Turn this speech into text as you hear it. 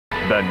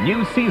The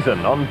new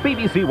season on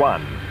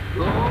BBC1.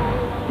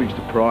 We used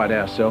to pride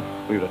ourselves,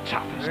 we were the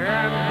toughest. The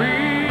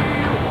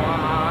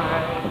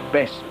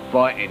best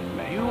fighting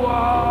men. You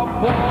are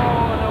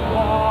born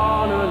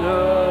upon an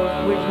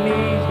earth which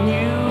needs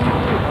new.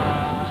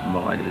 It's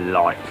my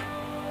life.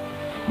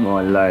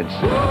 My lads.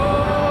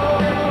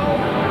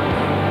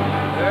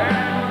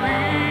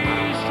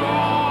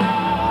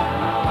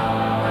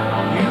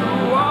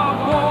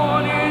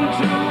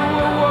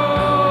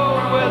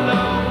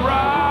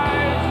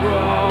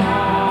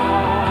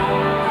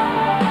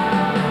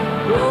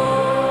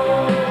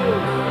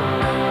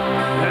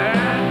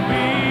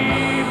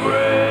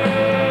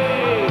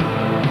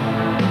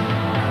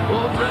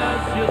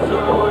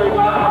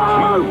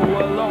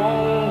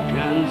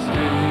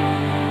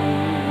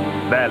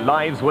 Their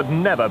lives would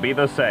never be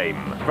the same.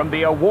 From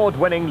the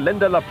award-winning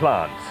Linda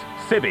LaPlante,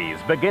 Civvies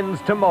begins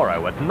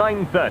tomorrow at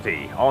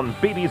 9:30 on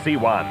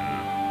BBC1.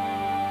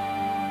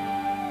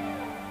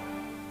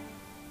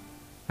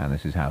 And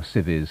this is how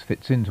Civvies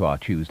fits into our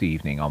Tuesday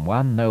evening on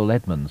 1. Noel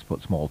Edmonds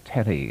puts more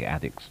Telly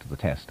Addicts to the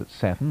test at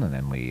 7, and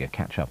then we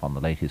catch up on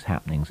the latest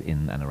happenings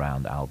in and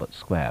around Albert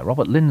Square.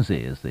 Robert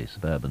Lindsay is the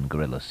suburban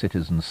gorilla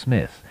Citizen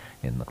Smith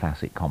in the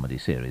classic comedy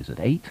series at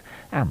 8,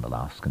 and the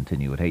laughs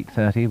continue at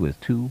 8:30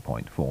 with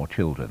 2.4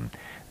 children.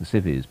 The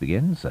Civvies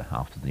begins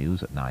after the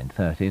news at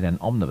 9:30, then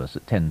Omnibus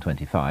at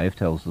 10:25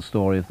 tells the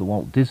story of the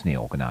Walt Disney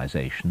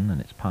Organisation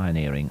and its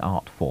pioneering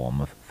art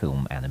form of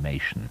film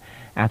animation.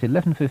 At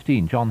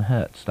 11:15, John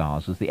Hurt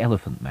stars as the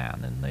Elephant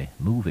Man in the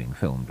moving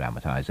film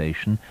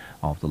dramatisation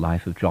of the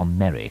life of John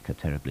Merrick, a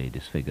terribly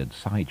disfigured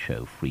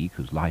sideshow freak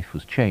whose life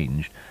was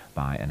changed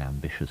by an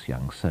ambitious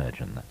young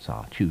surgeon. That's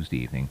our Tuesday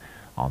evening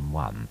on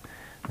 1.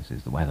 This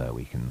is the weather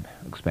we can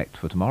expect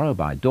for tomorrow.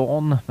 By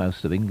dawn,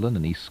 most of England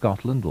and East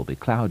Scotland will be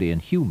cloudy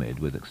and humid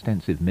with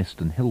extensive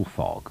mist and hill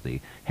fog.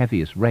 The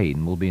heaviest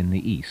rain will be in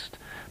the east.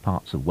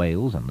 Parts of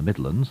Wales and the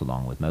Midlands,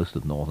 along with most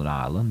of Northern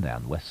Ireland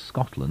and West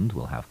Scotland,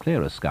 will have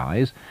clearer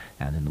skies,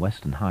 and in the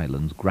Western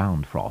Highlands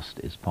ground frost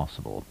is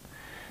possible.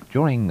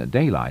 During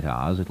daylight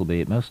hours it'll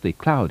be mostly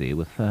cloudy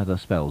with further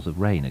spells of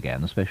rain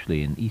again,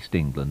 especially in East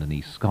England and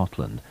East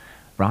Scotland.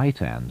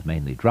 Bright and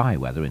mainly dry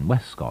weather in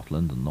West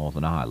Scotland and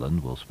Northern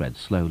Ireland will spread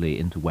slowly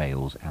into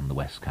Wales and the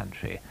West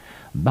Country.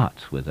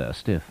 But with a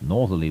stiff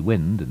northerly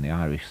wind in the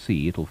Irish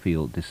Sea, it'll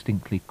feel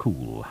distinctly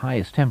cool.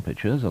 Highest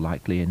temperatures are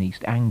likely in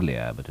East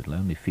Anglia, but it'll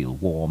only feel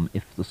warm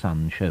if the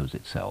sun shows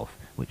itself,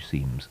 which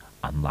seems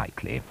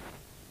unlikely.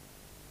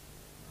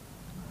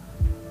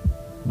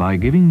 By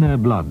giving their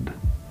blood,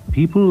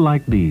 people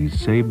like these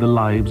save the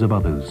lives of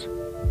others.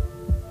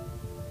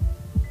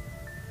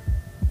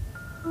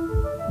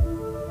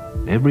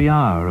 Every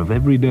hour of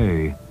every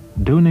day,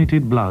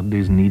 donated blood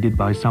is needed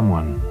by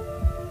someone.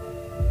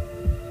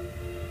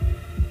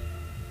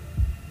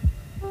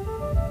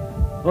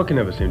 I can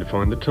never seem to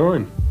find the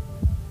time.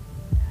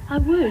 I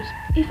would,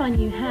 if I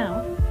knew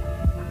how.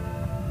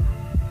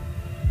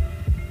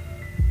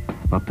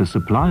 But the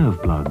supply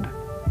of blood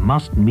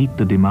must meet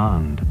the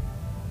demand.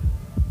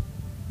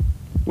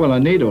 Well, I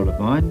need all of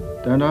mine,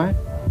 don't I?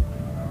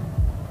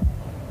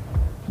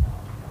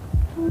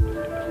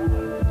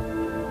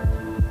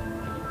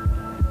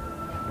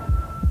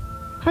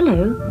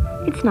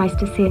 Hello, it's nice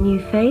to see a new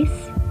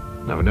face.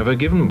 I've never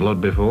given blood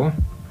before,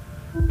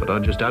 but I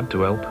just had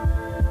to help.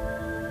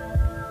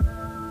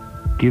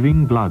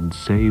 Giving blood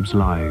saves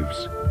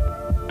lives.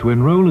 To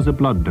enroll as a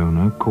blood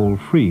donor, call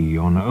free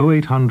on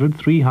 0800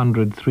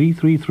 300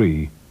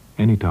 333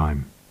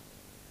 anytime.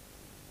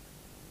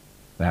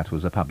 That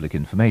was a public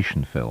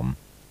information film.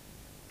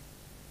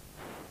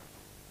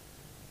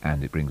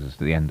 And it brings us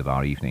to the end of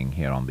our evening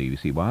here on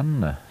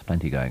BBC1.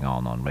 Plenty going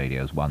on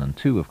radios 1 and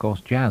 2. Of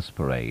course, jazz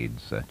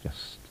parades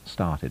just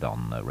started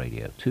on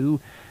Radio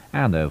 2.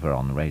 And over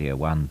on Radio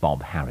 1,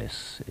 Bob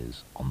Harris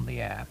is on the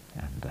air.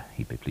 And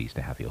he'd be pleased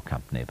to have your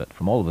company. But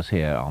from all of us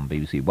here on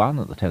BBC1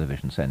 at the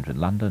Television Centre in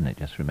London, it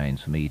just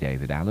remains for me,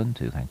 David Allen,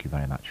 to thank you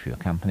very much for your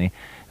company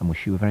and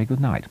wish you a very good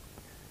night.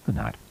 Good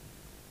night.